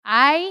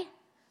I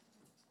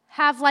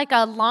have like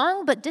a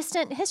long but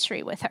distant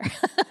history with her.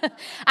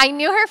 I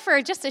knew her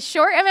for just a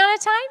short amount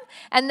of time,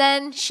 and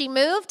then she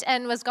moved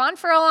and was gone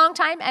for a long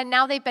time, and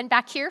now they've been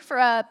back here for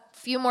a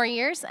few more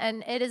years,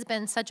 and it has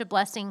been such a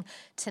blessing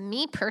to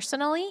me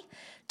personally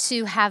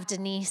to have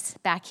Denise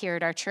back here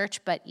at our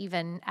church, but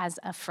even as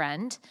a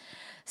friend.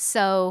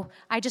 So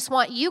I just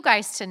want you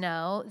guys to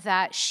know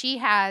that she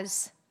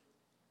has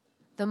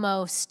the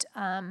most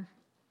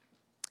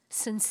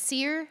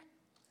sincere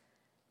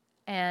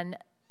and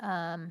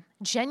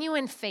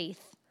genuine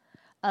faith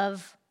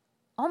of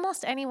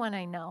almost anyone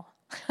I know.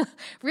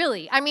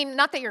 Really. I mean,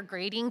 not that you're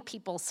grading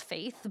people's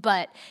faith,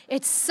 but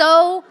it's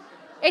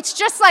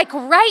just like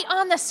right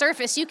on the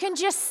surface. You can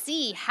just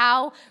see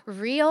how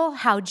real,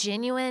 how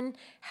genuine,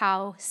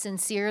 how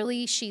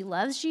sincerely she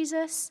loves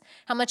Jesus,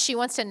 how much she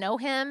wants to know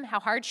him, how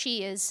hard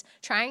she is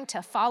trying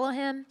to follow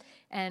him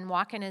and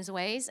walk in his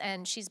ways.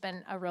 And she's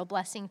been a real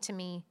blessing to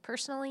me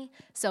personally.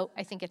 So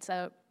I think it's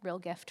a real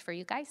gift for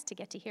you guys to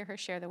get to hear her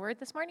share the word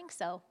this morning.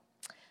 So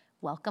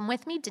welcome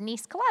with me,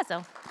 Denise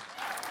Collazo.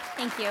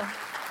 Thank you.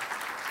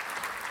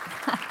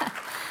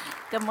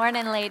 Good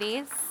morning,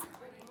 ladies.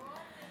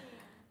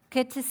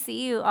 Good to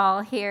see you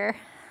all here.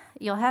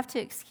 You'll have to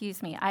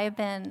excuse me. I have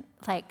been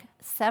like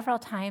several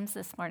times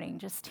this morning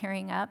just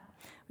tearing up,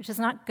 which is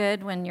not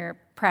good when you're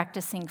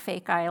practicing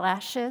fake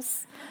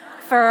eyelashes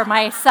for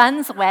my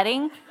son's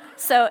wedding.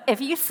 So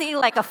if you see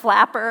like a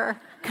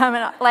flapper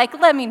coming up, like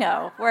let me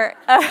know.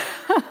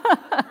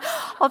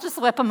 I'll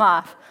just whip them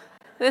off.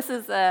 This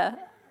is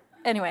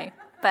anyway,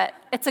 but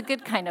it's a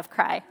good kind of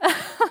cry.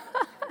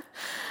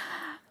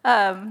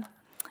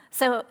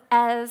 So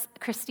as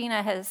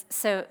Christina has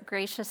so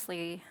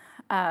graciously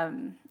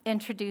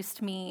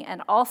introduced me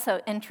and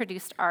also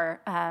introduced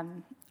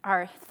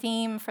our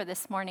theme for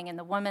this morning and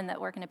the woman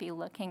that we're going to be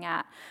looking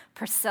at,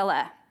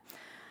 Priscilla.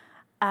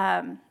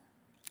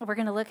 We're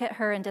going to look at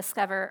her and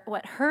discover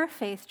what her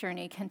faith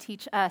journey can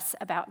teach us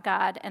about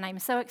God. And I'm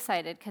so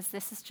excited because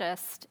this is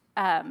just,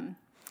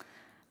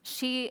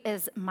 she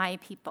is my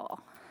people.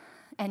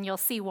 And you'll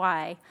see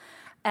why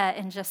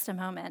in just a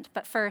moment.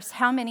 But first,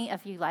 how many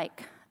of you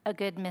like a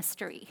good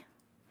mystery?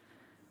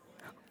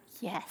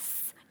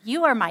 Yes,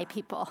 you are my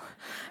people.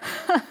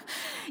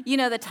 You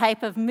know, the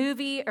type of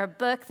movie or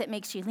book that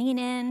makes you lean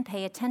in,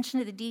 pay attention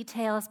to the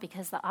details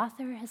because the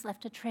author has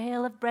left a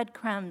trail of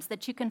breadcrumbs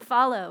that you can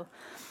follow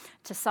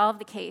to solve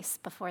the case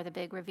before the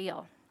big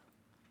reveal.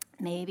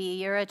 Maybe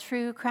you're a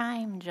true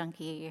crime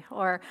junkie,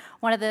 or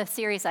one of the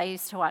series I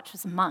used to watch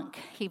was Monk.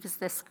 He was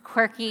this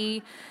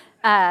quirky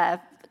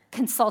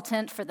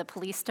consultant for the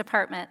police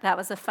department. That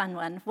was a fun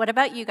one. What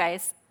about you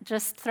guys?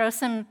 Just throw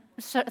some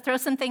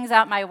things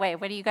out my way.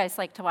 What do you guys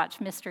like to watch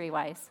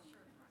mystery-wise?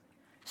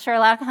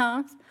 Sherlock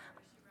Holmes?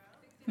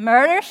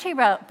 Murder, She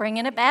Wrote,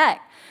 bringing it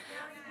back.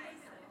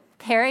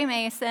 Perry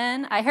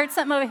Mason. I heard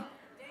something over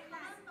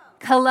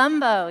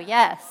Columbo,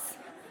 yes.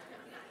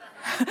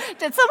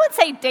 Did someone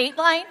say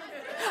Dateline?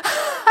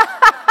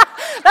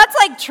 That's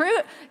like true.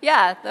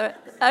 Yeah.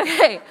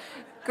 Okay,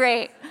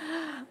 great.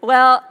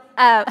 Well,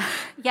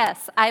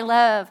 yes, I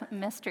love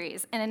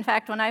mysteries. And in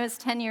fact, when I was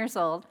 10 years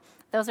old,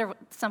 those are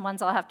some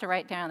ones I'll have to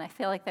write down. I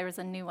feel like there was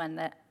a new one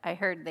that I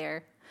heard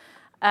there.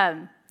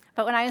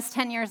 But when I was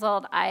 10 years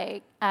old,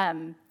 I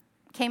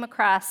came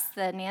across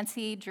the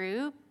Nancy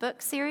Drew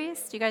book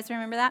series. Do you guys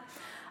remember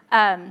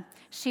that?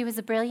 She was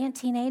a brilliant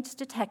teenage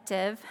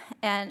detective,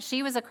 and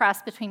she was a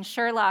cross between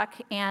Sherlock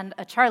and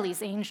a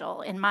Charlie's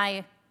Angel in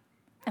my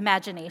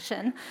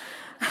imagination.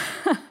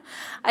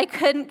 I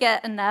couldn't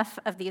get enough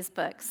of these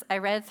books. I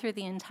read through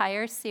the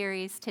entire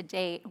series to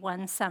date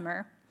one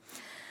summer.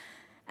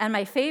 And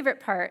my favorite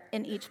part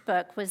in each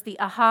book was the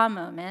aha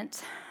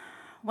moment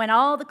when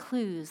all the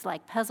clues,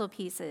 like puzzle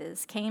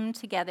pieces, came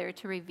together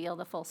to reveal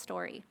the full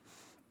story.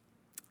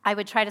 I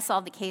would try to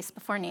solve the case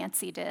before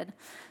Nancy did.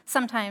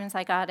 Sometimes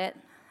I got it,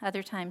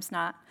 other times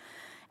not.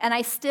 And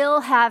I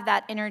still have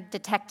that inner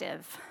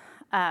detective.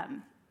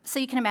 So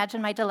you can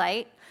imagine my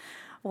delight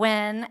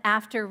when,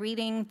 after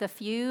reading the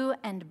few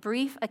and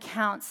brief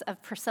accounts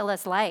of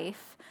Priscilla's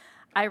life,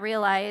 I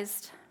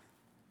realized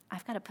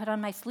I've got to put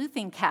on my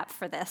sleuthing cap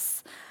for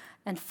this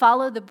and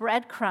follow the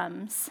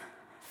breadcrumbs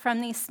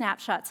from these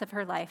snapshots of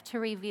her life to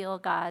reveal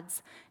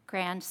God's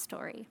grand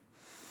story.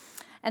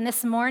 And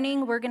this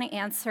morning, we're going to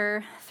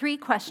answer 3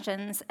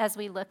 questions as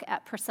we look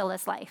at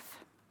Priscilla's life.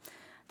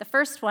 The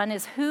first one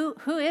is, who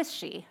is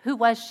she? Who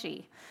was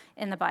she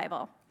in the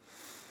Bible?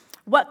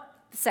 The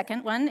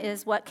second one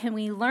is, what can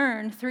we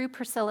learn through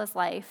Priscilla's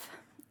life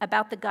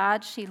about the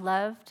God she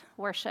loved,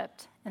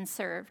 worshiped, and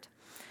served?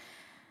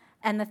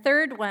 And the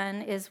third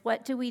one is,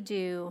 what do we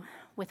do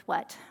with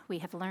what we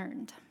have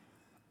learned?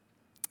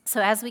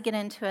 So as we get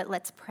into it,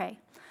 let's pray.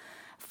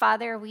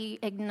 Father, we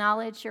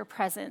acknowledge your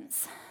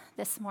presence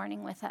this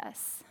morning with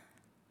us.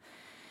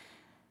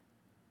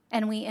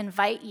 And we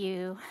invite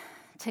you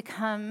to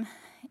come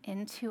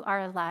into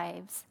our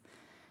lives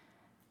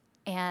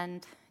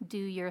and do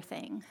your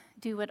thing.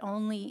 Do what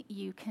only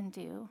you can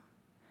do.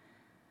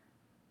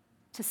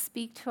 To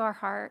speak to our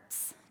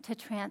hearts, to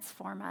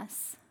transform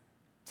us,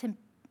 to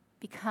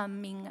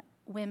becoming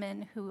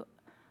women who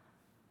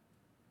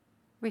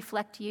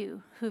reflect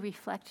you, who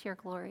reflect your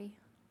glory.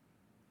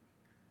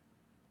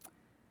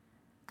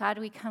 God,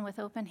 we come with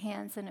open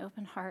hands and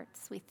open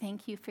hearts. We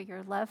thank you for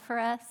your love for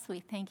us. We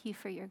thank you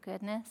for your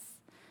goodness.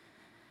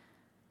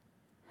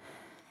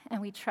 And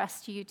we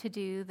trust you to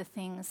do the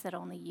things that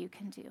only you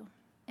can do.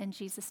 In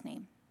Jesus'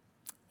 name,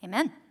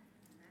 amen.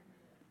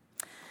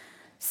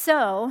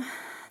 So,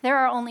 there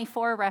are only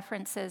 4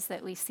 references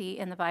that we see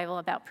in the Bible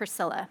about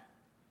Priscilla.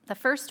 The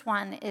first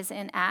one is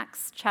in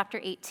Acts chapter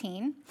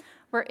 18.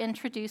 We're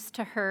introduced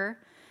to her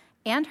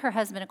and her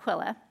husband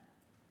Aquila.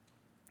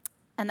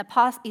 And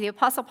the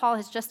Apostle Paul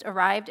has just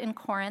arrived in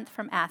Corinth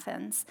from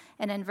Athens.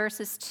 And in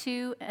verses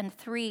 2 and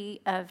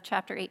 3 of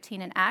chapter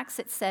 18 in Acts,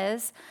 it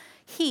says,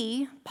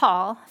 he,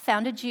 Paul,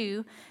 found a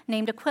Jew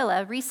named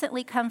Aquila,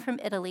 recently come from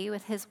Italy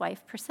with his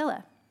wife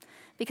Priscilla,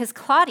 because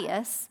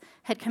Claudius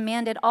had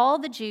commanded all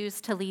the Jews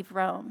to leave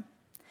Rome.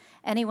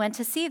 And he went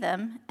to see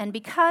them, and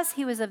because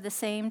he was of the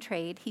same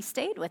trade, he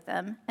stayed with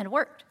them and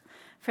worked,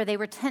 for they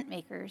were tent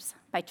makers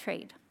by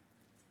trade.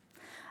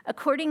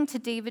 According to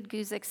David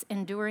Guzik's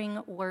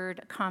Enduring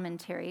Word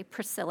commentary,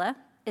 Priscilla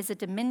is a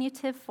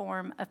diminutive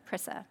form of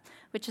Prissa,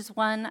 which is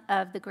one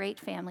of the great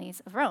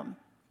families of Rome.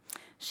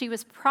 She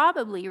was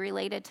probably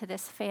related to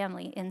this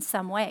family in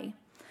some way.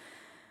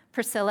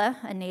 Priscilla,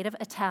 a native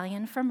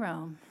Italian from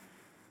Rome,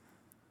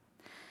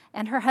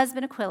 and her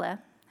husband Aquila,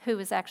 who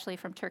was actually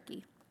from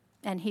Turkey,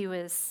 and he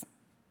was,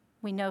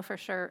 we know for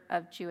sure,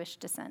 of Jewish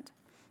descent.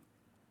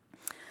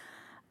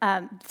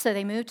 So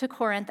they moved to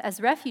Corinth as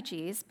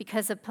refugees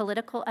because of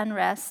political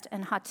unrest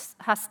and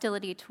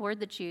hostility toward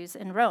the Jews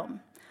in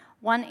Rome.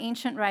 One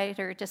ancient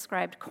writer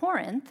described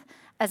Corinth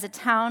as a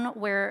town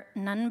where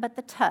none but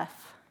the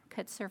tough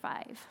could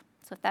survive.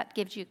 So if that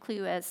gives you a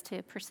clue as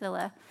to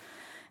Priscilla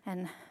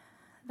and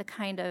the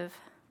kind of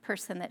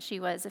person that she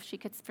was, if she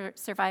could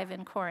survive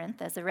in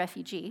Corinth as a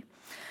refugee.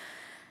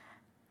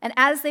 And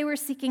as they were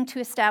seeking to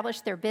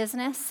establish their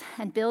business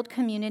and build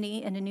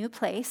community in a new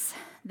place,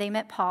 they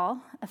met Paul,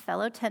 a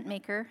fellow tent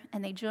maker,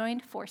 and they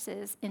joined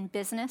forces in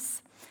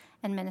business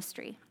and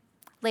ministry.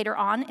 Later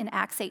on in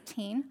Acts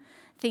 18,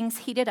 things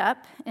heated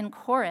up in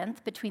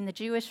Corinth between the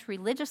Jewish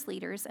religious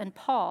leaders and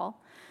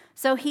Paul,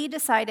 so he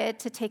decided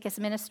to take his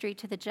ministry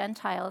to the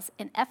Gentiles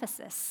in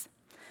Ephesus.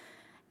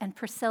 And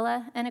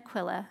Priscilla and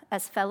Aquila,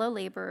 as fellow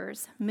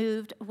laborers,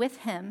 moved with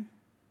him.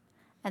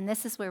 And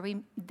this is where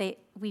we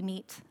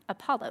meet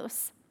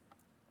Apollos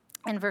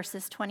in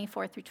verses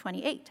 24 through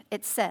 28.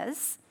 It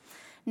says,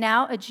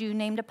 now a Jew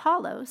named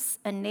Apollos,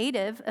 a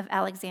native of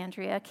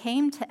Alexandria,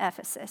 came to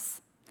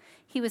Ephesus.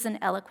 He was an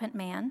eloquent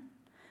man,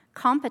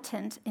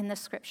 competent in the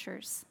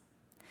scriptures.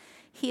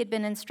 He had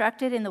been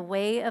instructed in the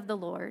way of the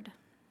Lord,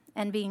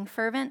 and being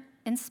fervent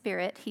in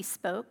spirit, he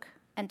spoke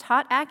and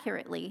taught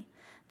accurately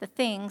the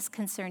things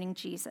concerning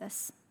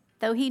Jesus,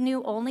 though he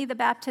knew only the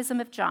baptism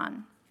of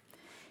John.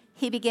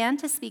 He began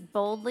to speak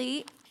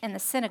boldly in the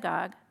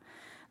synagogue,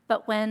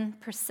 but when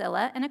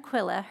Priscilla and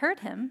Aquila heard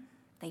him,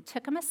 they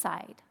took him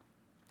aside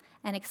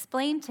and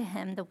explained to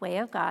him the way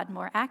of God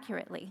more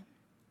accurately.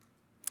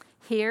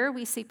 Here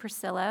we see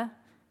Priscilla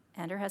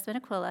and her husband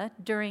Aquila,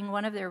 during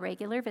one of their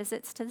regular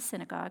visits to the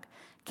synagogue,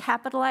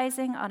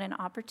 capitalizing on an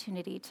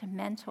opportunity to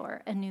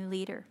mentor a new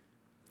leader.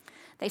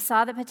 They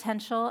saw the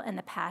potential and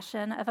the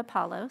passion of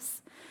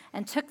Apollos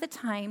and took the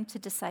time to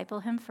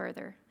disciple him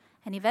further,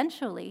 and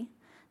eventually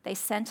they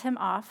sent him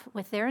off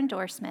with their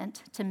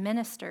endorsement to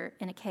minister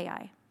in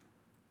Achaia.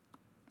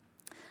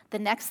 The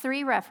next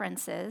 3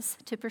 references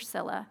to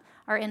Priscilla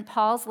are in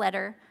Paul's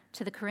letter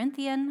to the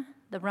Corinthian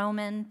and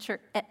Roman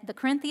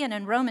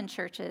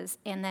churches,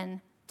 and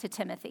then to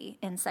Timothy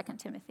in 2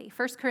 Timothy.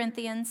 1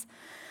 Corinthians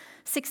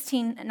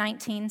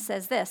 16:19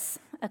 says this,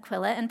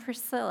 Aquila and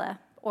Priscilla,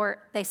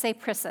 or they say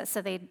Prissa, so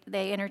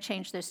they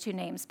interchange those 2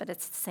 names, but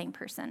it's the same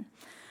person,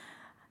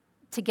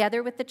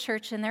 together with the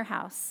church in their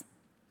house,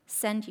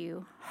 send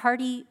you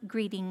hearty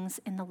greetings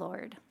in the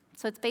Lord.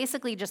 So it's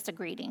basically just a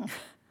greeting.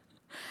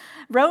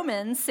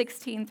 Romans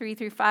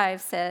 16:3-5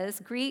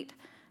 says, greet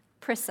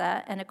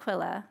Prissa and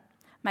Aquila,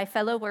 my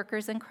fellow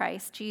workers in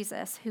Christ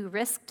Jesus, who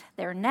risked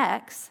their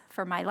necks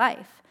for my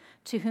life,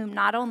 to whom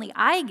not only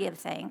I give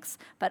thanks,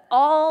 but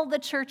all the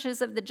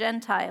churches of the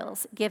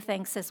Gentiles give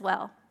thanks as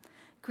well.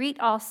 Greet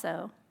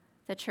also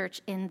the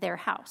church in their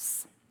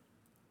house.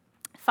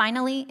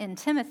 Finally, in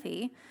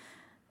Timothy,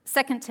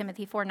 2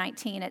 Timothy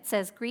 4:19, it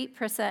says, greet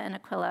Prissa and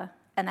Aquila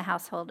and the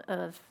household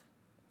of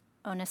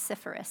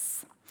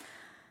Onesiphorus.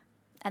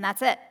 And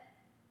that's it.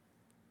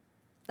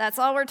 That's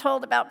all we're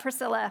told about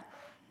Priscilla.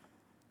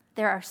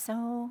 There are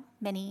so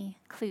many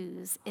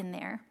clues in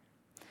there,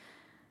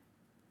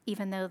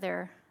 even though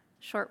they're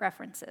short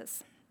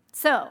references.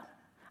 So,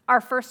 our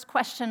first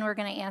question we're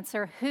going to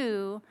answer,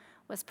 who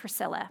was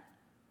Priscilla?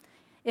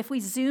 If we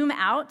zoom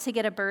out to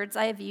get a bird's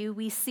eye view,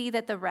 we see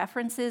that the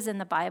references in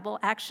the Bible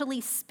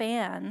actually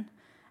span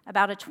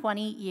about a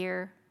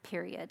 20-year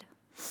period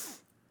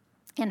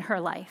in her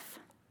life.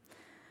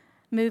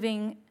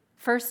 Moving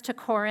first to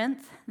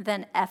Corinth,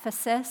 then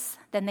Ephesus,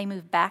 then they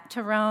moved back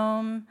to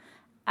Rome,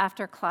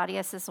 after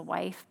Claudius's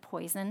wife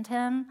poisoned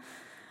him.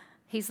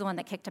 He's the one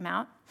that kicked him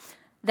out.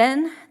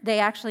 Then they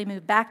actually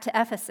moved back to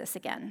Ephesus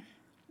again.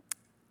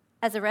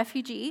 As a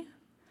refugee,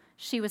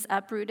 she was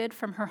uprooted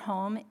from her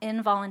home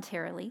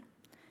involuntarily.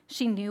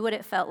 She knew what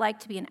it felt like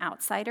to be an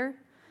outsider,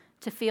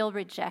 to feel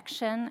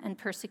rejection and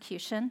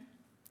persecution.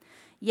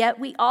 Yet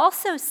we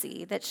also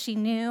see that she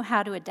knew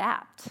how to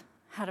adapt,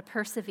 how to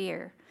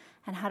persevere,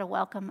 and how to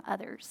welcome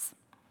others.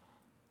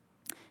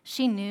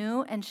 She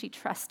knew and she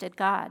trusted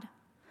God,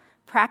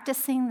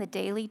 practicing the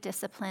daily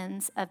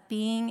disciplines of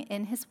being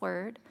in his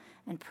word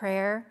and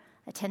prayer,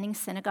 attending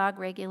synagogue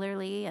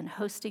regularly, and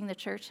hosting the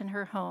church in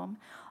her home.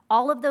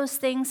 All of those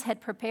things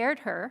had prepared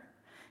her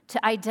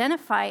to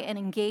identify and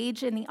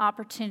engage in the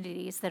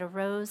opportunities that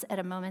arose at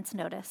a moment's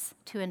notice,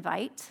 to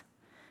invite,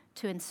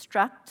 to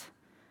instruct,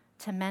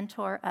 to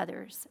mentor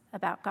others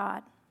about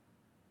God.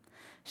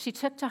 She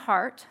took to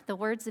heart the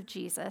words of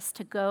Jesus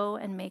to go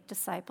and make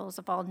disciples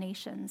of all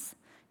nations,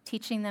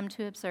 teaching them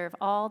to observe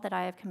all that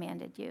I have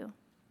commanded you.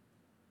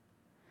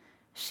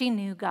 She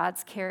knew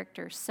God's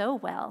character so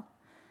well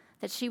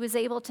that she was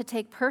able to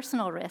take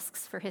personal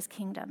risks for his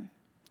kingdom.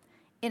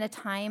 In a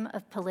time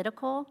of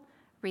political,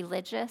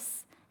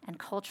 religious, and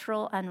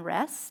cultural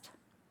unrest,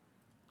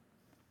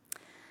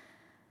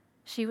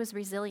 she was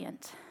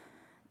resilient,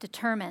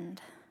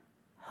 determined,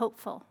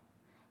 hopeful,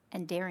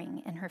 and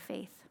daring in her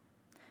faith,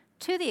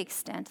 to the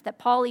extent that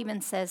Paul even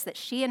says that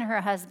she and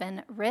her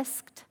husband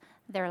risked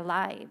their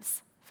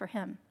lives for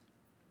him.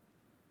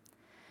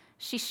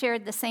 She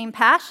shared the same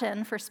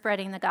passion for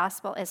spreading the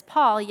gospel as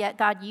Paul, yet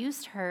God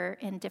used her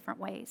in different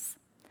ways.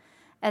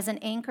 As an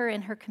anchor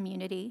in her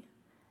community,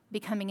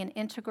 becoming an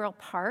integral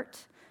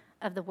part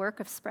of the work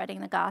of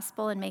spreading the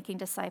gospel and making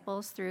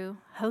disciples through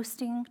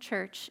hosting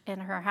church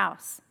in her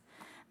house.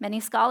 Many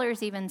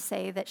scholars even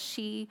say that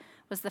she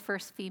was the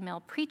first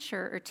female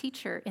preacher or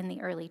teacher in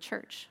the early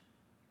church.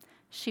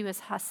 She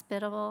was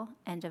hospitable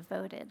and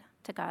devoted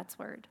to God's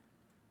word.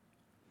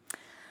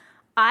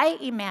 I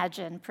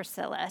imagine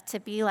Priscilla to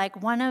be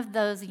like one of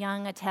those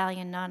young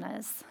Italian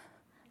nonnas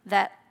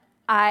that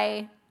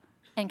I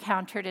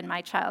encountered in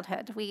my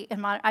childhood.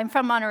 I'm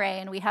from Monterey,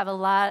 and we have a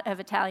lot of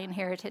Italian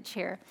heritage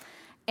here.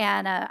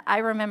 And I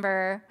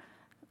remember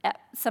at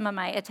some of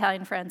my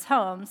Italian friends'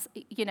 homes,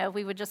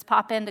 we would just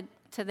pop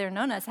into their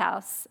nonna's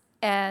house.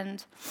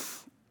 And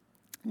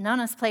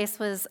nonna's place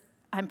was,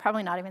 I'm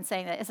probably not even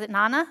saying that. Is it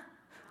Nana?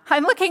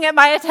 I'm looking at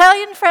my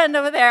Italian friend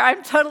over there.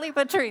 I'm totally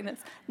butchering this.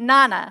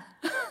 Nana.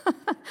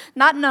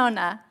 Not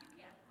Nona.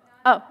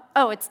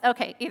 Oh, it's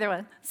okay. Either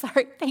one.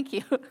 Sorry. Thank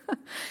you.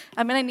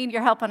 I'm going to need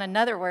your help on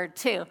another word,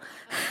 too.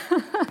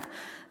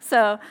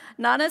 So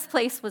Nana's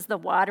place was the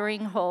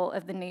watering hole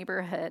of the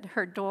neighborhood.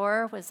 Her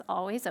door was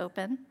always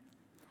open.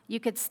 You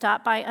could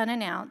stop by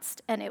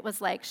unannounced, and it was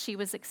like she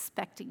was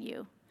expecting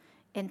you.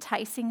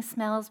 Enticing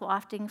smells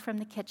wafting from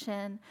the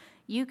kitchen.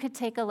 You could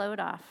take a load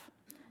off.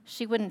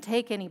 She wouldn't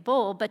take any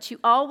bull, but you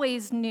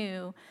always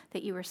knew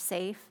that you were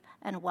safe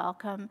and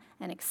welcome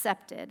and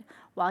accepted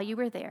while you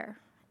were there,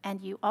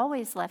 and you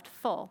always left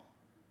full.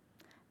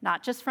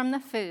 Not just from the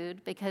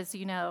food, because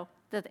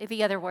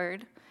the other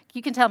word.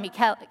 You can tell me,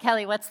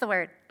 Kelly, what's the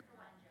word?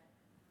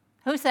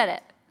 Who said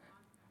it?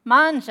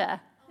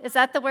 Manja. Is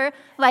that the word?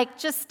 Like,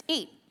 just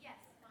eat. Yes.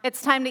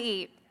 It's time to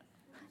eat.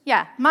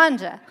 Yeah,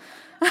 manja.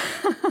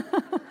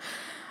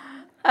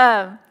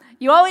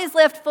 You always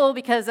left full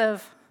because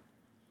of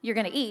you're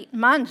going to eat,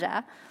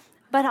 manja,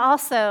 but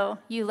also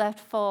you left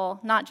full,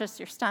 not just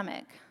your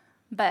stomach,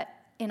 but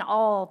in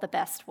all the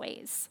best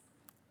ways.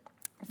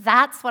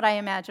 That's what I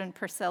imagine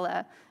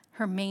Priscilla,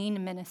 her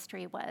main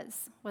ministry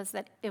was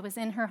that it was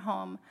in her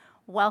home,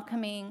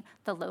 welcoming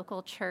the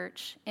local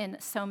church in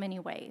so many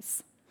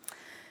ways.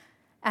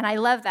 And I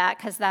love that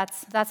because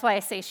that's why I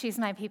say she's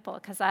my people,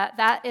 because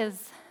that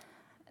is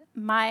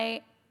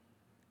my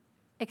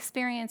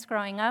experience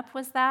growing up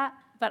was that,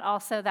 but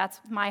also that's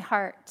my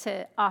heart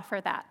to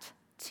offer that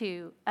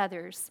to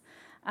others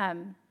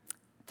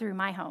through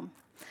my home.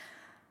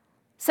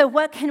 So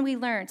what can we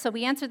learn? So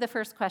we answered the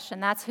first question.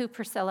 That's who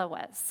Priscilla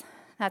was.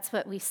 That's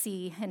what we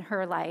see in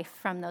her life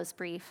from those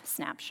brief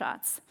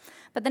snapshots.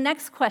 But the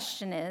next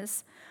question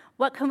is,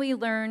 what can we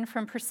learn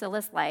from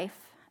Priscilla's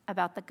life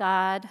about the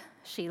God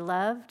she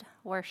loved,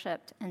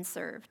 worshiped, and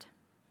served?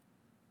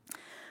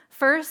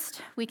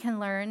 First, we can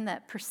learn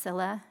that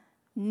Priscilla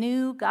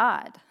knew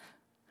God,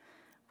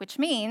 which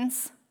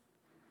means,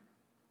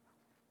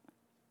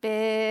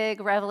 big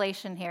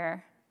revelation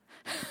here,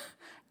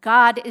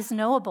 God is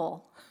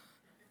knowable.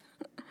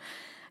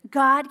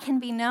 God can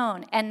be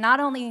known, and not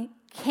only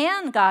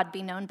can God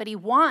be known, but he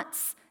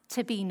wants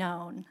to be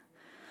known.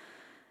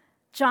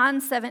 John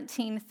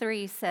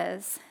 17:3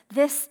 says,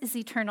 "This is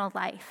eternal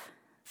life,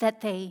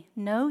 that they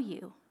know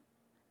you,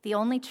 the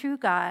only true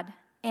God,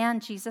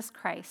 and Jesus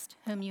Christ,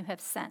 whom you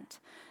have sent."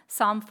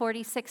 Psalm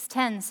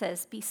 46:10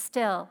 says, "Be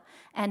still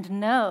and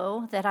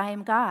know that I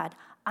am God.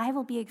 I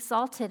will be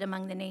exalted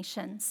among the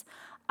nations.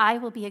 I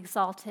will be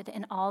exalted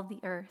in all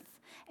the earth."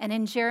 And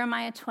in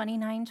Jeremiah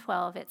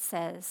 29:12 it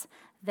says,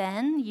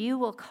 "Then you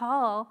will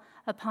call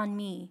upon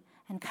me,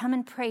 and come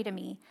and pray to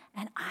me,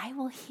 and I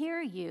will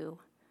hear you.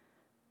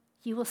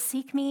 You will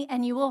seek me,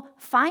 and you will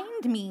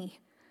find me.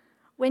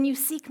 When you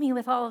seek me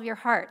with all of your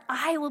heart,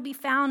 I will be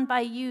found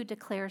by you,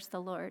 declares the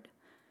Lord.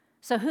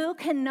 So who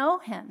can know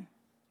him?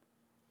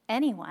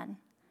 Anyone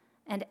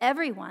and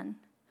everyone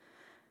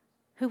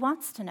who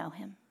wants to know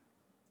him.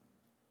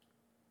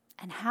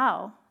 And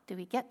how do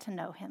we get to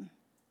know him?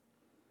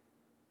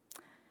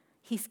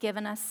 He's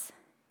given us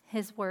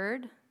his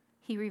word.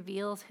 He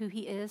reveals who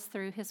he is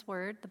through his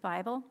word, the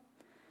Bible,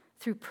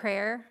 through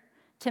prayer.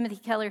 Timothy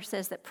Keller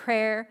says that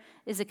prayer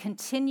is a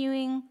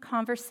continuing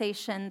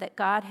conversation that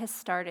God has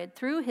started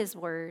through his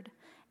word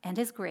and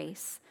his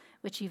grace,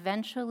 which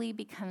eventually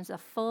becomes a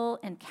full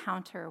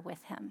encounter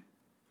with him.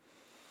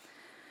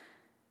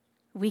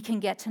 We can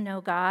get to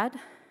know God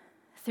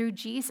through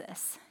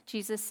Jesus.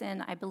 Jesus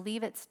in, I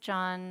believe it's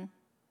John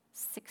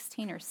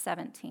 16 or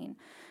 17,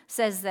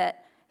 says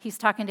that he's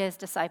talking to his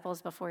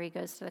disciples before he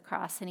goes to the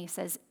cross, and he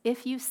says,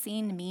 if you've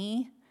seen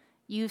me,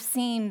 you've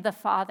seen the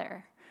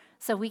Father.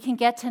 So we can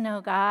get to know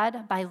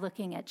God by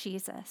looking at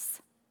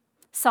Jesus.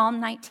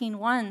 Psalm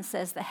 19:1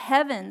 says, the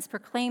heavens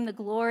proclaim the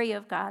glory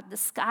of God. The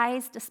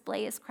skies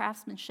display his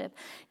craftsmanship.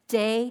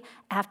 Day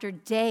after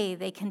day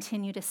they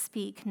continue to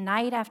speak.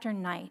 Night after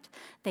night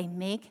they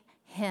make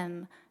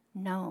him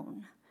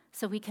known.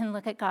 So we can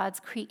look at God's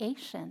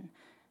creation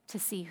to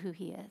see who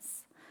he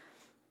is.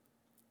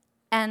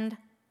 And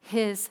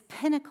his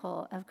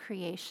pinnacle of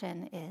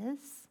creation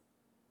is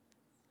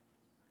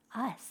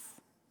us.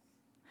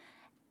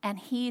 And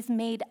he's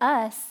made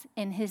us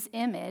in his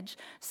image.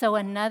 So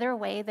another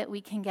way that we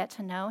can get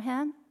to know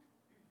him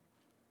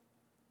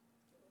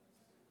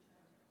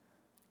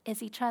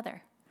is each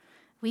other.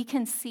 We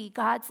can see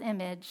God's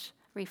image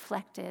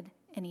reflected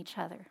in each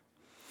other.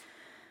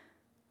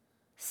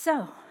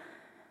 So,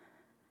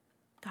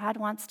 God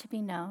wants to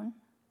be known,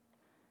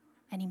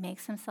 and he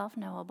makes himself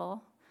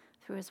knowable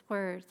through his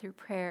word, through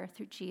prayer,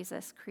 through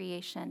Jesus,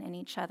 creation, and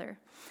each other.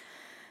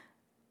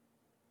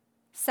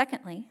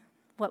 Secondly,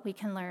 what we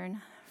can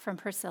learn from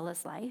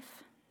Priscilla's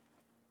life,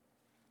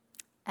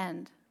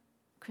 and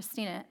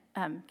Christina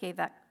gave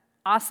that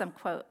awesome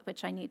quote,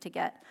 which I need to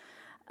get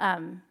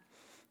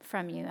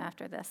from you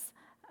after this,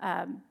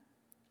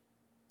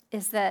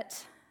 is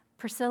that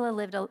Priscilla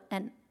lived a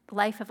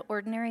life of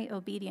ordinary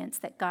obedience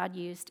that God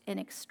used in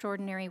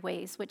extraordinary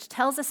ways, which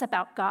tells us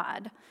about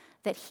God,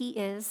 that he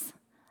is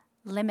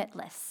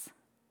limitless.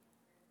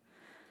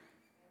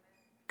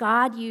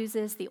 God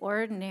uses the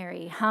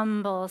ordinary,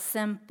 humble,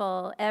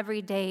 simple,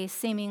 everyday,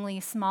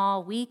 seemingly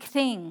small, weak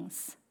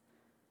things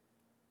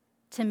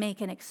to make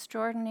an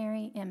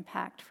extraordinary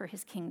impact for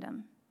his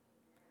kingdom.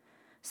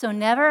 So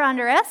never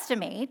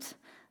underestimate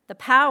the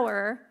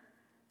power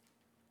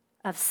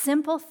of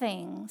simple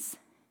things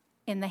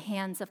in the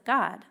hands of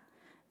God,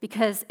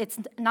 because it's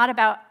not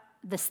about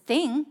this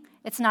thing,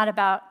 it's not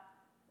about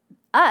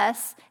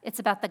us, it's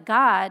about the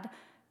God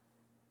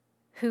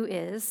who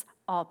is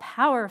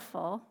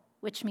all-powerful,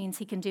 which means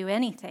he can do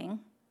anything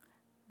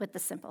with the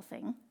simple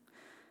thing.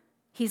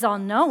 He's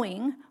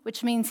all-knowing,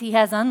 which means he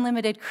has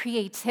unlimited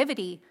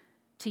creativity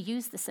to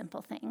use the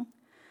simple thing.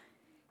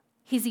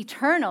 He's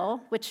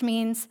eternal, which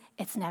means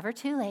it's never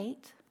too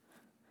late.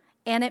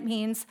 And it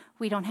means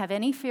we don't have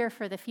any fear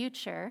for the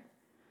future.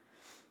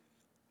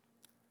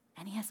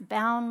 And he has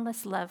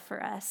boundless love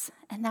for us.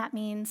 And that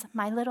means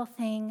my little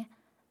thing,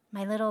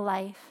 my little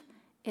life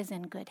is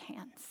in good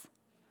hands.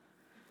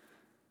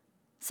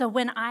 So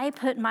when I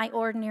put my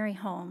ordinary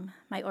home,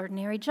 my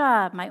ordinary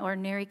job, my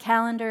ordinary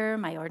calendar,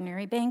 my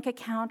ordinary bank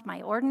account,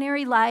 my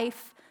ordinary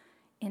life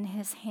in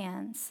his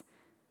hands,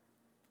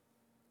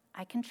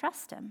 I can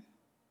trust him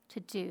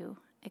to do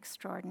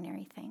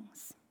extraordinary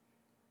things.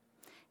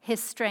 His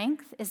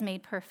strength is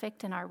made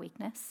perfect in our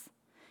weakness.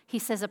 He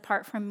says,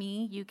 apart from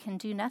me, you can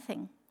do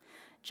nothing.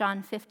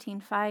 John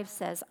 15:5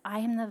 says, I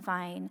am the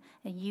vine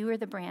and you are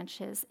the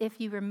branches. If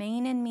you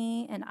remain in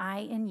me and I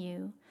in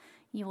you,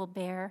 you will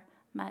bear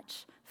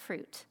much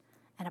fruit.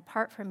 And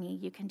apart from me,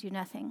 you can do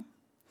nothing.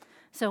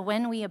 So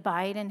when we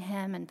abide in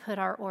him and put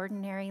our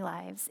ordinary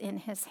lives in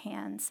his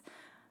hands,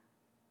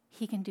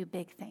 he can do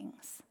big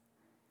things.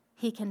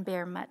 He can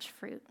bear much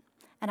fruit.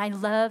 And I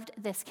loved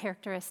this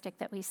characteristic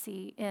that we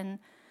see in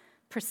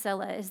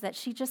Priscilla, is that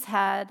she just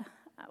had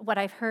what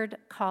I've heard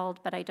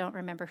called, but I don't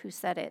remember who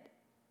said it,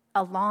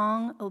 a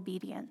long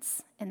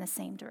obedience in the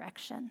same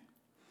direction.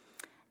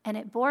 And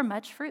it bore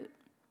much fruit.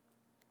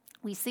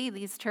 We see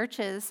these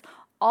churches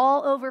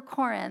all over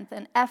Corinth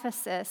and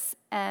Ephesus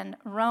and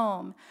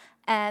Rome.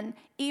 And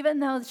even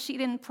though she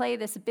didn't play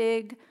this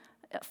big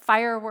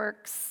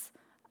fireworks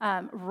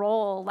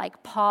role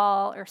like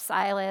Paul or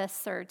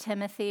Silas or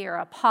Timothy or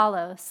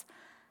Apollos,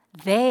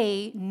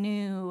 they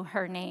knew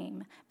her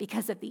name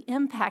because of the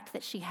impact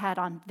that she had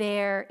on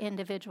their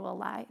individual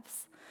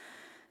lives.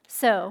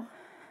 So,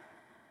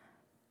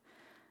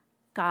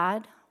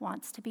 God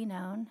wants to be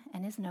known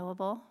and is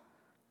knowable.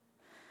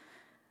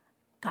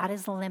 God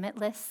is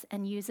limitless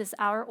and uses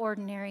our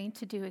ordinary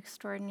to do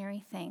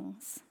extraordinary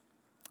things.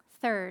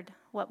 Third,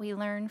 what we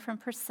learn from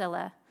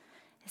Priscilla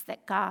is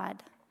that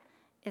God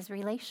is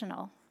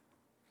relational.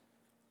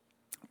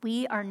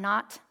 We are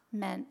not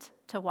meant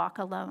to walk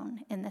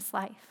alone in this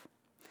life.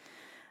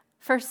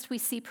 First, we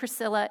see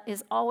Priscilla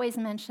is always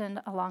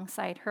mentioned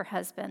alongside her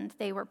husband.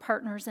 They were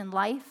partners in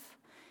life,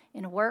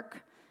 in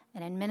work,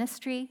 and in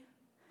ministry.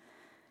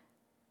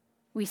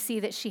 We see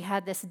that she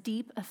had this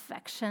deep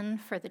affection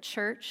for the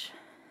church,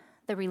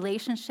 the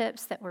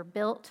relationships that were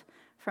built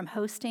from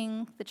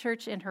hosting the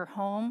church in her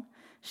home.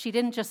 She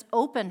didn't just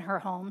open her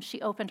home,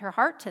 she opened her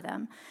heart to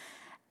them.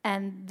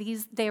 And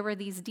they were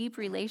these deep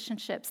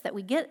relationships that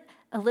we get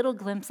a little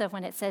glimpse of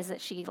when it says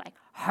that she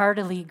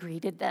heartily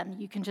greeted them.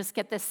 You can just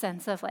get this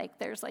sense of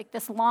there's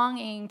this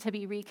longing to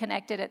be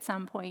reconnected at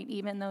some point,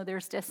 even though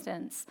there's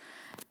distance.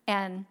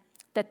 And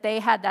that they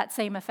had that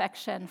same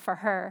affection for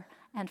her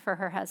and for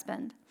her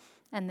husband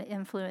and the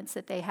influence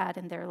that they had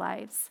in their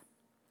lives.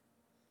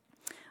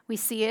 We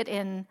see it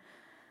in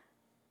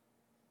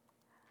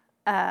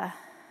how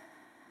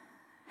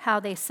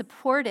they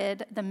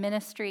supported the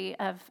ministry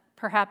of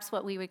perhaps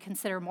what we would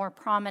consider more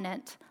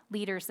prominent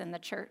leaders in the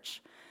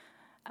church.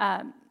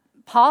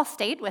 Paul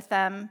stayed with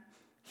them.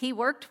 He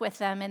worked with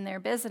them in their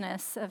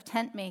business of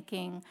tent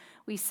making.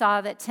 We saw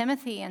that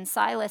Timothy and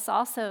Silas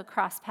also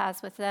crossed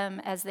paths with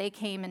them as they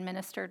came and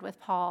ministered with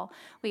Paul.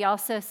 We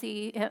also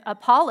see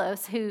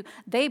Apollos, who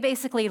they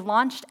basically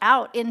launched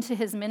out into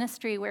his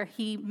ministry where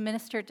he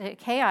ministered to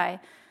Achaia.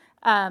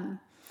 And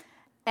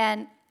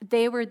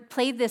they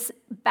played this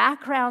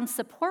background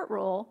support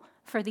role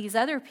for these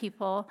other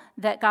people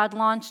that God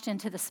launched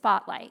into the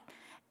spotlight.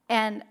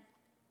 And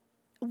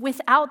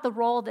without the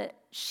role that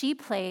she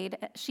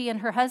and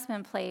her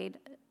husband played,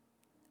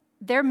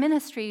 their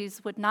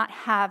ministries would not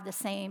have the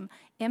same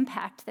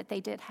impact that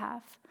they did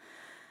have.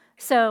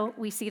 So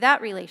we see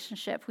that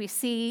relationship. We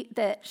see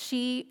that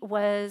she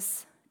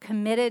was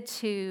committed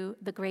to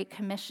the Great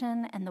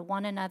Commission and the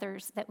one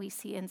another's that we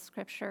see in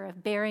Scripture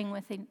of bearing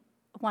with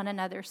one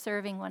another,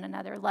 serving one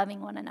another,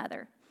 loving one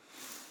another.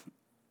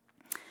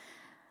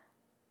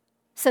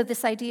 So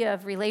this idea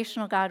of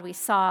relational God we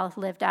saw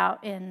lived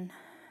out in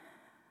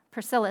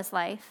Priscilla's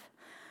life.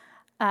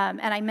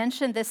 And I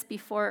mentioned this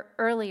before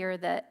earlier,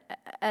 that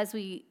as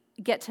we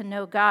get to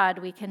know God,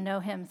 we can know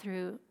him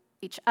through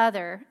each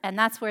other. And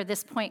that's where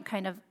this point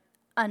kind of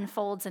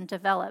unfolds and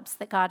develops,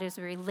 that God is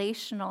a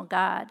relational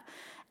God.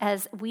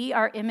 As we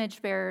are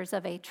image bearers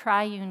of a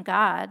triune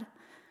God,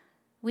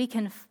 we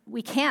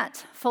can't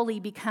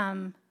fully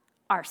become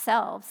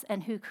ourselves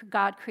and who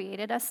God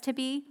created us to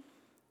be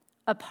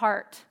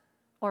apart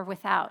or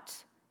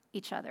without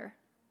each other.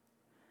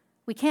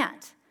 We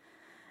can't.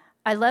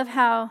 I love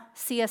how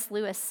C.S.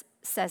 Lewis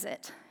says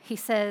it. He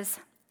says,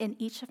 "In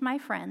each of my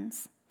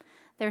friends,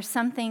 there's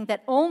something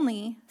that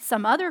only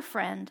some other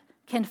friend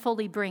can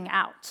fully bring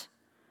out.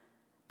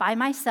 By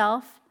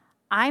myself,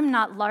 I'm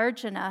not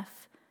large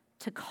enough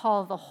to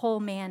call the whole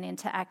man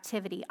into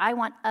activity. I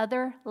want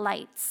other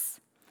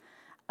lights,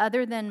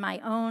 other than my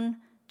own,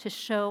 to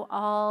show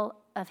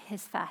all of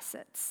his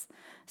facets."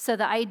 So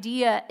the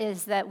idea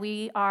is that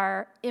we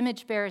are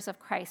image bearers of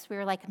Christ. We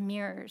are like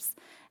mirrors.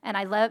 And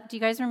do you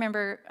guys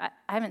remember, I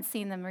haven't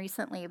seen them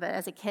recently, but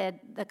as a kid,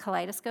 the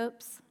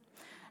kaleidoscopes?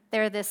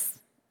 They're this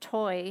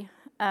toy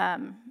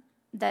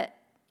that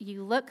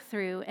you look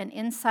through, and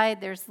inside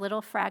there's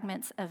little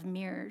fragments of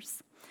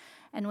mirrors.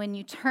 And when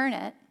you turn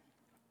it,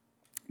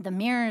 the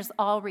mirrors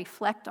all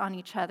reflect on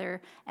each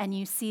other, and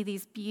you see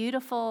these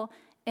beautiful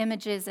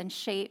images and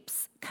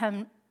shapes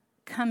come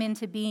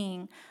into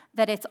being,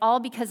 that it's all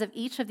because of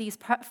each of these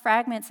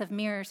fragments of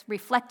mirrors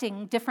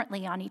reflecting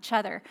differently on each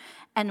other.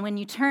 And when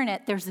you turn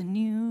it, there's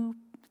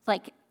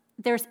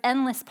there's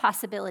endless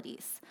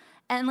possibilities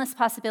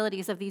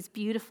of these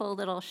beautiful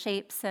little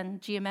shapes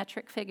and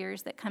geometric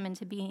figures that come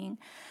into being.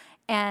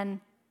 And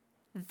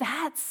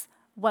that's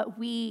what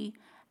we,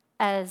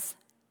 as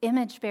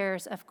image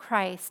bearers of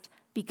Christ,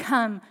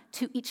 become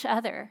to each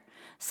other.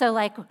 So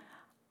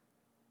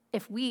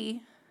if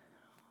we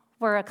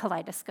were a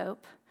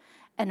kaleidoscope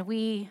and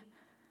we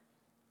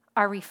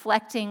are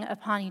reflecting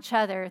upon each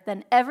other,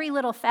 then every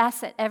little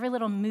facet, every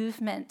little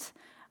movement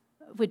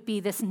would be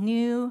this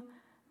new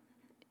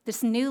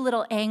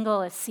little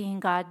angle of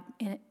seeing God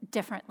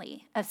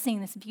differently, of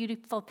seeing this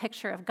beautiful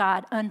picture of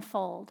God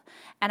unfold.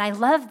 And I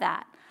love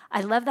that.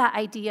 I love that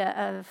idea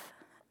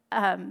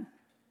of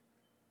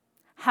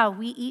how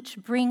we each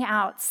bring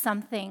out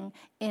something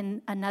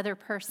in another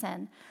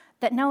person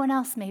that no one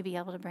else may be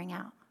able to bring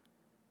out.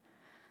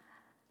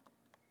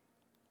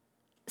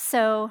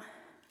 So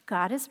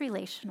God is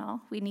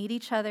relational. We need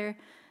each other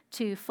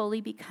to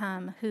fully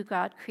become who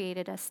God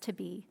created us to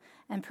be.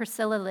 And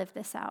Priscilla lived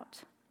this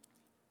out.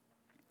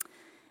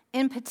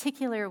 In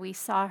particular, we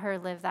saw her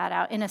live that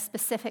out in a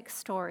specific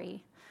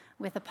story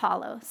with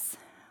Apollos,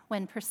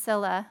 when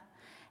Priscilla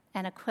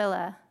and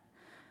Aquila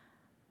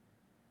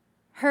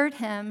heard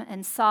him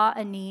and saw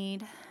a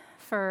need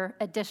for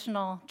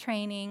additional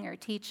training or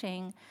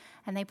teaching,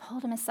 and they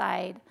pulled him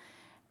aside.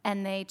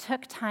 And they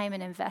took time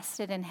and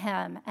invested in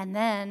him. And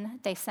then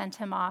they sent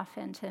him off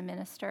into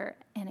minister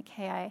in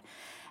Achaia.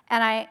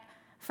 And I,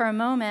 for a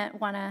moment,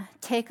 want to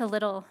take a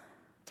little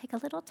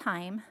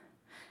time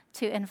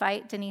to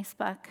invite Denise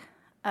Buck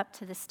up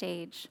to the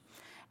stage.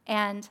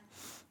 And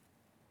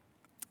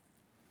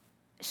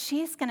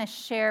she's going to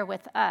share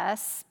with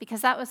us,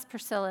 because that was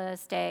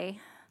Priscilla's day,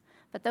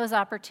 but those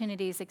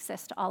opportunities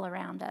exist all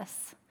around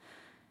us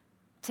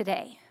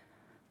today.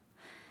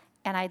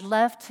 And I'd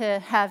love to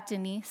have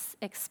Denise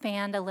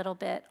expand a little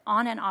bit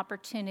on an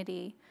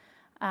opportunity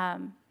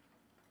that,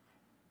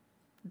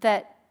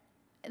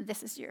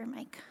 this is your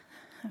mic.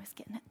 I was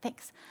getting it,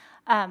 thanks.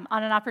 On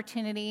an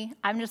opportunity,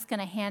 I'm just going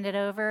to hand it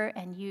over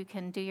and you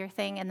can do your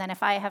thing. And then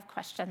if I have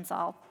questions,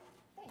 I'll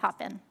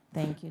pop in.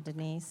 Thank you,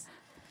 Denise.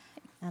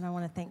 And I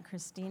want to thank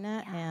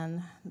Christina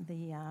and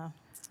the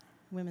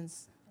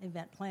women's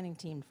event planning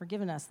team for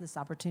giving us this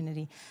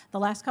opportunity. The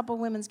last couple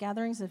of women's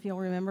gatherings, if you'll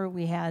remember,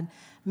 we had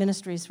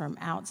ministries from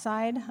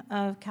outside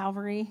of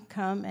Calvary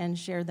come and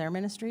share their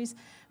ministries.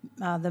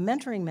 The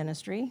mentoring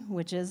ministry,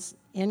 which is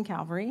in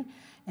Calvary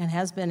and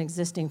has been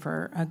existing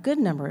for a good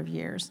number of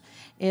years,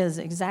 is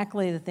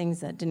exactly the things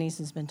that Denise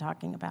has been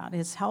talking about.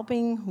 It's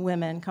helping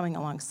women, coming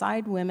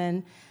alongside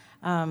women,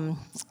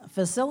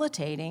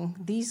 facilitating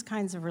these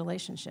kinds of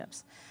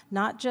relationships.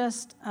 Not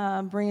just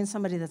bringing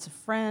somebody that's a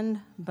friend,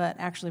 but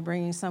actually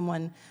bringing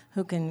someone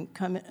who can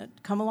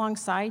come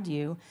alongside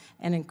you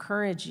and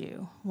encourage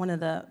you. One of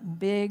the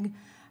big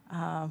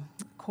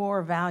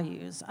core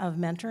values of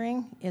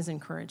mentoring is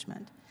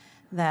encouragement.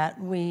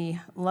 That we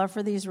love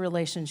for these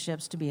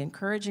relationships to be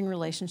encouraging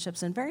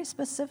relationships, and very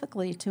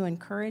specifically to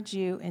encourage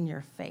you in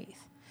your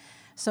faith.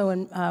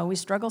 So we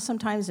struggle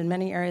sometimes in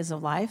many areas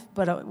of life,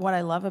 but what I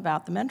love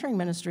about the mentoring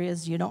ministry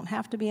is you don't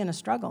have to be in a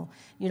struggle.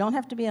 You don't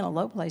have to be in a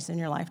low place in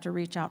your life to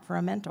reach out for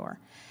a mentor.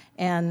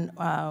 And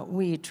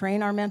we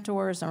train our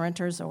mentors. Our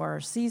mentors are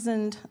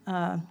seasoned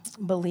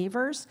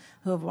believers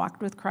who have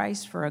walked with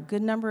Christ for a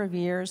good number of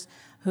years,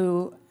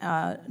 who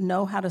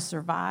know how to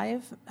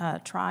survive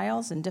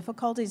trials and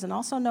difficulties, and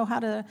also know how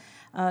to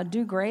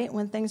do great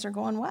when things are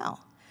going well.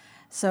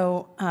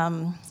 So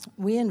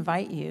we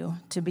invite you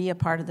to be a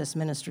part of this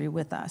ministry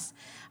with us.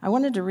 I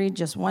wanted to read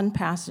just one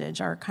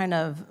passage, our kind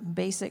of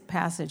basic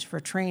passage for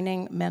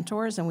training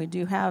mentors, and we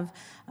do have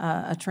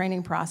a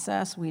training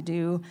process. We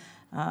do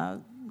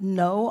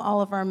know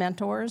all of our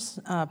mentors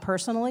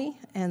personally,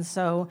 and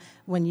so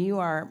when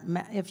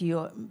if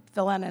you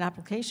fill out an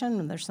application,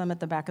 and there's some at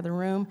the back of the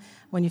room,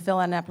 when you fill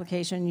out an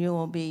application, you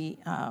will be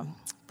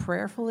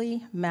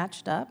prayerfully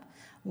matched up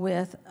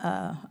with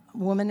a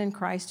woman in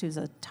Christ who's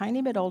a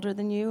tiny bit older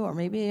than you, or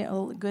maybe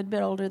a good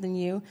bit older than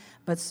you,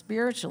 but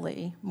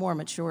spiritually more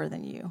mature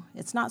than you.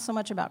 It's not so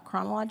much about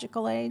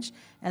chronological age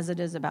as it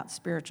is about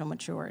spiritual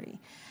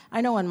maturity.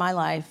 I know in my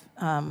life,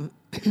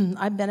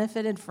 I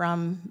benefited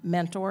from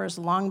mentors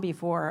long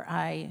before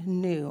I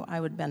knew I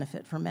would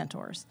benefit from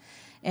mentors.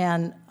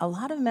 And a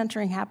lot of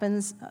mentoring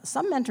happens,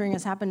 some mentoring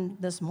has happened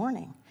this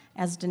morning,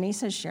 as Denise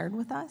has shared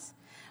with us.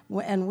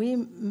 And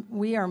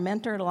we are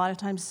mentored a lot of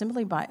times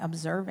simply by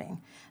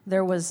observing.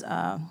 There was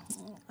a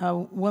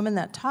woman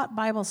that taught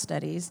Bible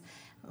studies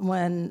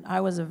when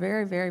I was a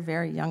very, very,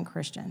 very young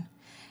Christian.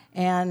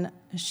 And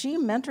she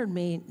mentored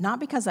me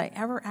not because I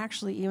ever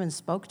actually even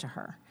spoke to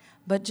her,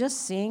 but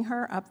just seeing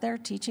her up there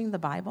teaching the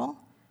Bible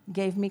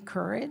gave me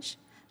courage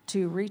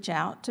to reach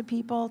out to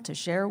people, to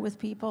share with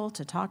people,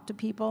 to talk to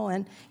people,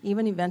 and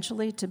even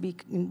eventually to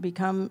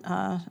become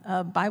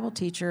a Bible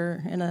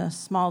teacher in a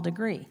small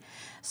degree.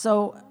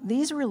 So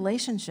these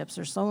relationships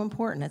are so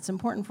important. It's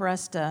important for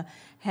us to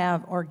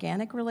have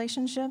organic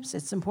relationships.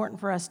 It's important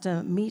for us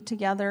to meet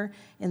together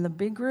in the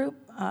big group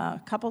a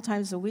couple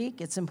times a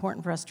week. It's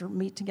important for us to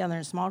meet together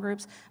in small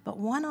groups. But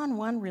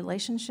one-on-one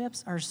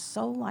relationships are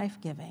so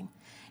life-giving.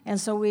 And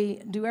so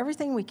we do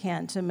everything we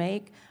can to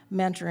make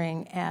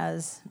mentoring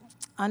as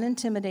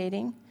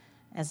unintimidating,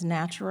 as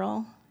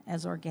natural,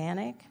 as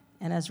organic,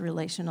 and as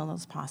relational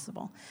as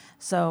possible.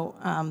 So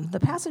the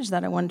passage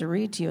that I wanted to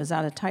read to you is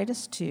out of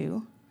Titus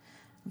 2,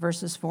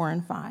 verses 4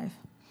 and 5.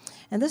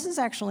 And this is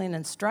actually an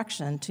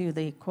instruction to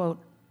the,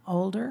 quote,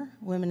 older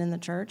women in the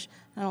church.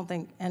 I don't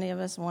think any of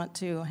us want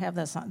to have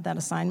that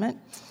assignment.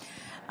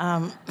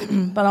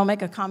 But I'll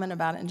make a comment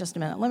about it in just a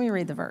minute. Let me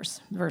read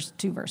the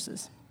two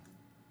verses.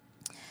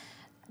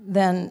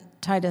 Then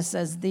Titus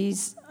says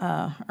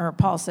or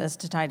Paul says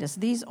to Titus,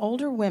 these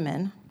older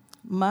women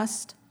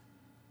must.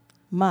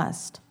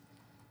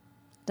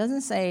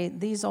 Doesn't say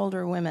these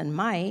older women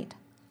might.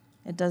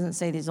 It doesn't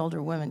say these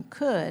older women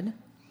could.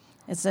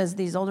 It says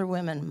these older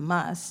women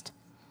must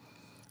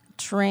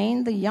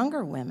train the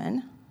younger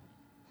women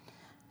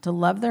to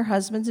love their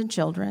husbands and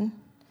children,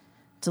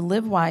 to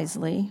live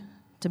wisely,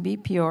 to be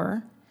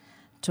pure,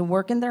 to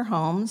work in their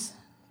homes,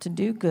 to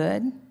do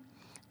good,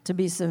 to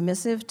be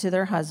submissive to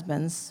their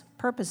husbands.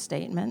 Purpose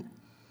statement.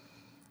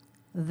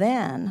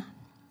 Then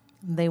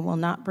they will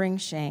not bring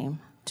shame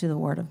to the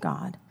word of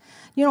God.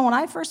 You know, when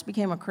I first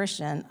became a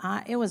Christian,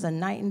 it was a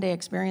night and day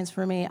experience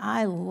for me.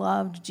 I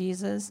loved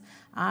Jesus.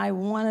 I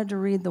wanted to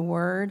read the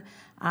word.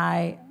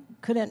 I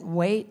couldn't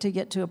wait to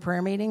get to a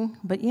prayer meeting.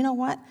 But you know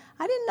what?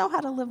 I didn't know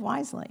how to live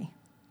wisely.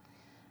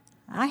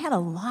 I had a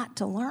lot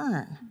to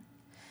learn.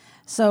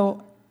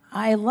 So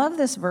I love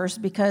this verse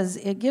because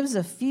it gives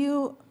a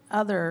few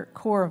other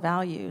core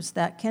values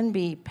that can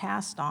be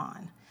passed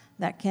on,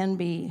 that can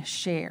be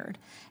shared.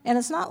 And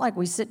it's not like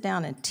we sit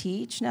down and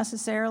teach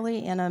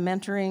necessarily in a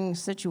mentoring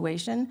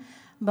situation,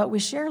 but we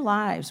share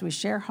lives, we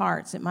share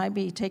hearts. It might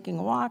be taking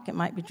a walk, it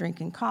might be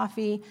drinking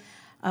coffee.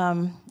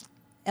 And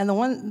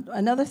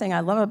another thing I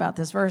love about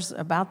this verse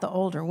about the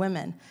older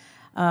women,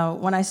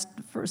 when I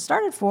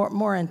started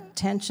more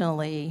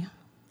intentionally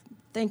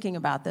thinking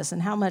about this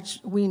and how much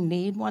we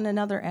need one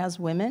another as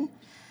women,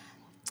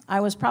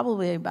 I was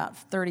probably about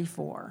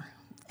 34.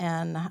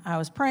 And I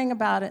was praying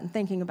about it and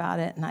thinking about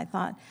it, and I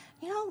thought,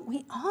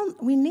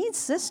 we need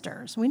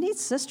sisters. We need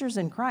sisters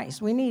in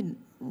Christ. We need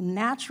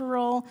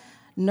natural,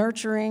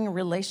 nurturing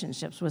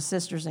relationships with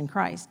sisters in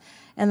Christ.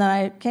 And then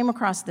I came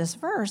across this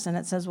verse, and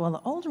it says, well,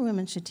 the older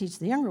women should teach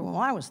the younger women.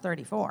 Well, I was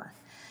 34.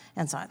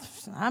 And so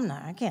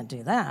I can't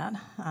do that.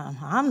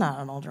 I'm not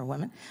an older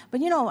woman.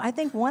 But, I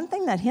think one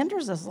thing that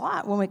hinders us a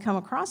lot when we come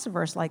across a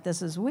verse like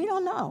this is we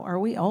don't know. Are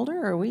we older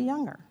or are we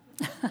younger?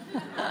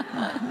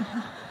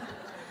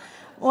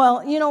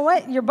 Well, you know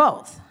what? You're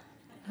both.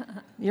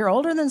 You're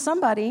older than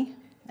somebody,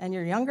 and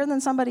you're younger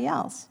than somebody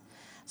else.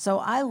 So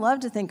I love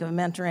to think of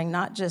mentoring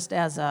not just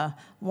as a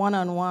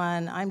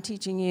one-on-one, I'm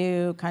teaching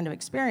you kind of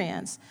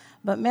experience,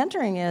 but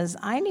mentoring is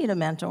I need a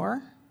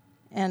mentor,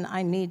 and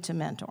I need to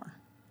mentor.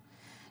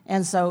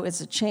 And so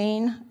it's a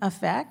chain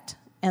effect,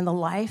 and the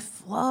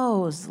life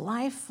flows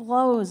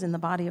in the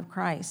body of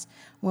Christ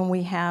when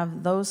we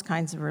have those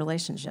kinds of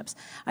relationships.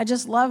 I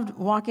just loved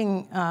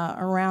walking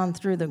around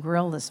through the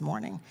grill this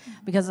morning,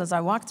 because as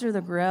I walked through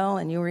the grill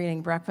and you were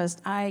eating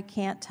breakfast, I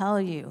can't tell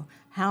you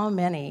how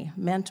many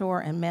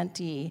mentor and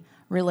mentee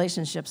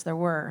relationships there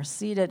were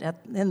seated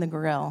in the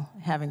grill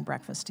having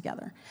breakfast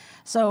together.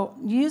 So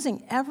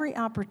using every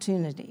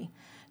opportunity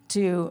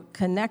to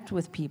connect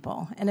with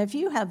people. And if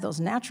you have those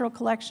natural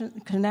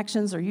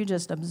connections or you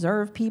just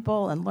observe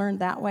people and learn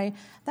that way,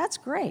 that's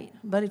great.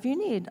 But if you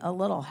need a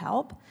little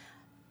help,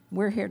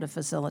 we're here to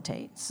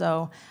facilitate.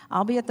 So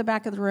I'll be at the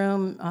back of the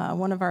room.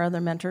 One of our other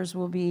mentors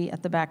will be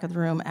at the back of the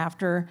room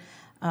after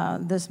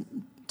this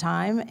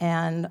time,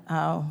 and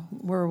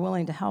we're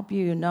willing to help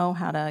you know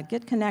how to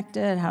get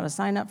connected, how to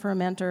sign up for a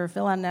mentor,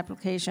 fill out an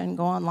application,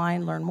 go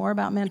online, learn more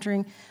about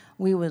mentoring.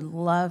 We would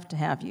love to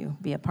have you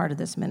be a part of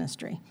this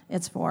ministry.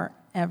 It's for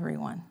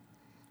everyone.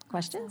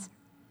 Questions?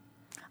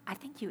 I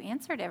think you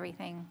answered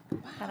everything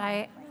that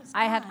I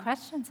had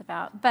questions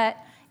about. But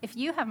if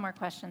you have more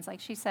questions, like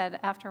she said,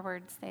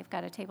 afterwards, they've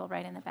got a table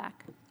right in the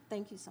back.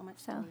 Thank you so much.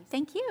 So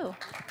thank you.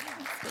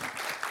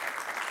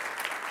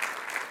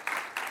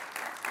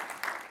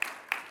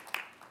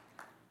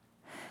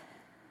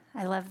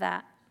 I love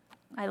that.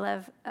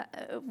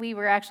 We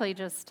were actually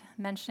just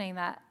mentioning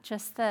that,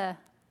 just the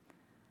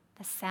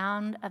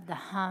sound of the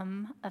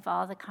hum of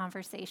all the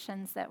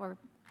conversations that were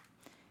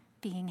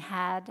being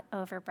had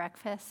over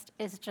breakfast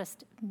is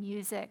just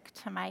music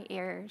to my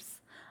ears.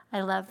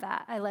 I love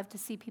that. I love to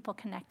see people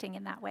connecting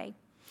in that way.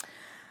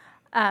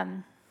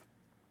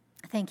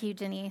 Thank you,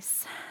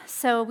 Denise.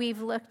 So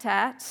we've looked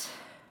at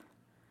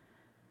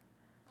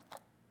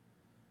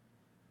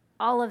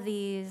all of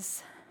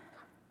these.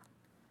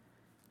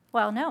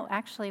 Well, no,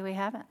 actually we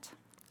haven't.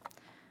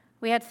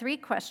 We had 3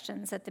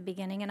 questions at the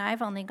beginning, and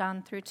I've only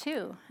gone through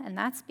 2, and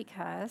that's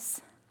because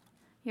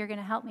you're going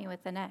to help me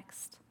with the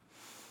next.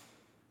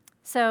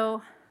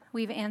 So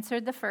we've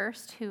answered the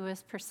first, who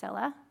was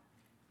Priscilla.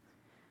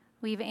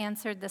 We've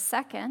answered the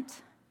second,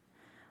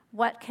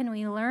 what can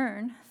we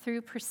learn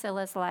through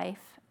Priscilla's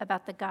life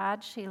about the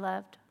God she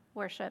loved,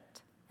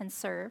 worshiped, and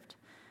served?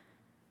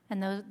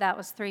 And that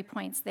was 3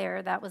 points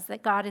there. That was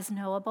that God is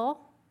knowable,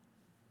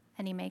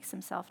 and he makes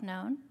himself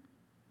known.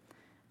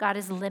 God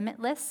is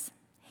limitless.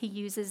 He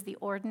uses the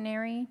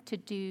ordinary to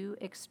do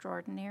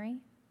extraordinary.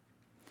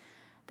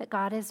 That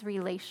God is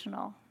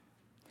relational.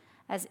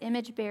 As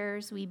image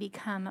bearers, we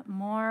become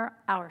more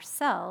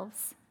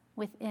ourselves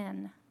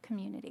within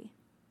community.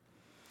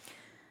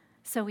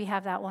 So we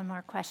have that one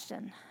more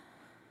question.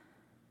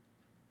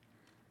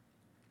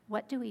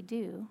 What do we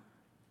do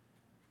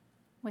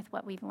with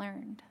what we've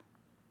learned?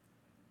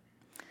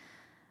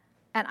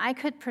 And I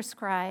could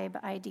prescribe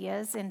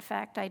ideas. In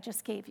fact, I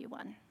just gave you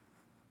one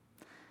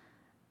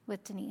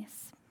with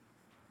Denise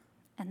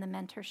and the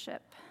mentorship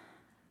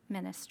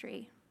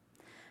ministry.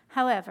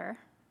 However,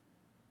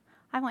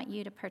 I want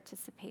you to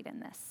participate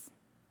in this.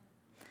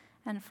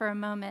 And for a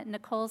moment,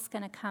 Nicole's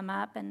going to come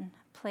up and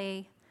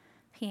play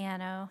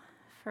piano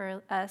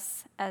for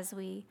us as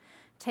we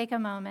take a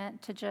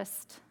moment to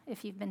just,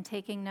 if you've been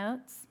taking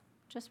notes,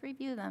 just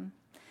review them.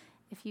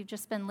 If you've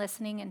just been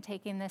listening and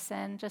taking this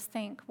in, just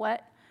think,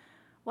 what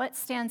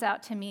stands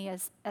out to me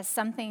as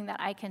something that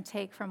I can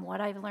take from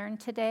what I've learned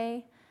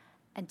today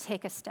and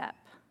take a step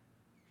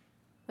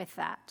with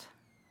that,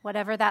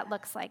 whatever that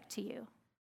looks like to you.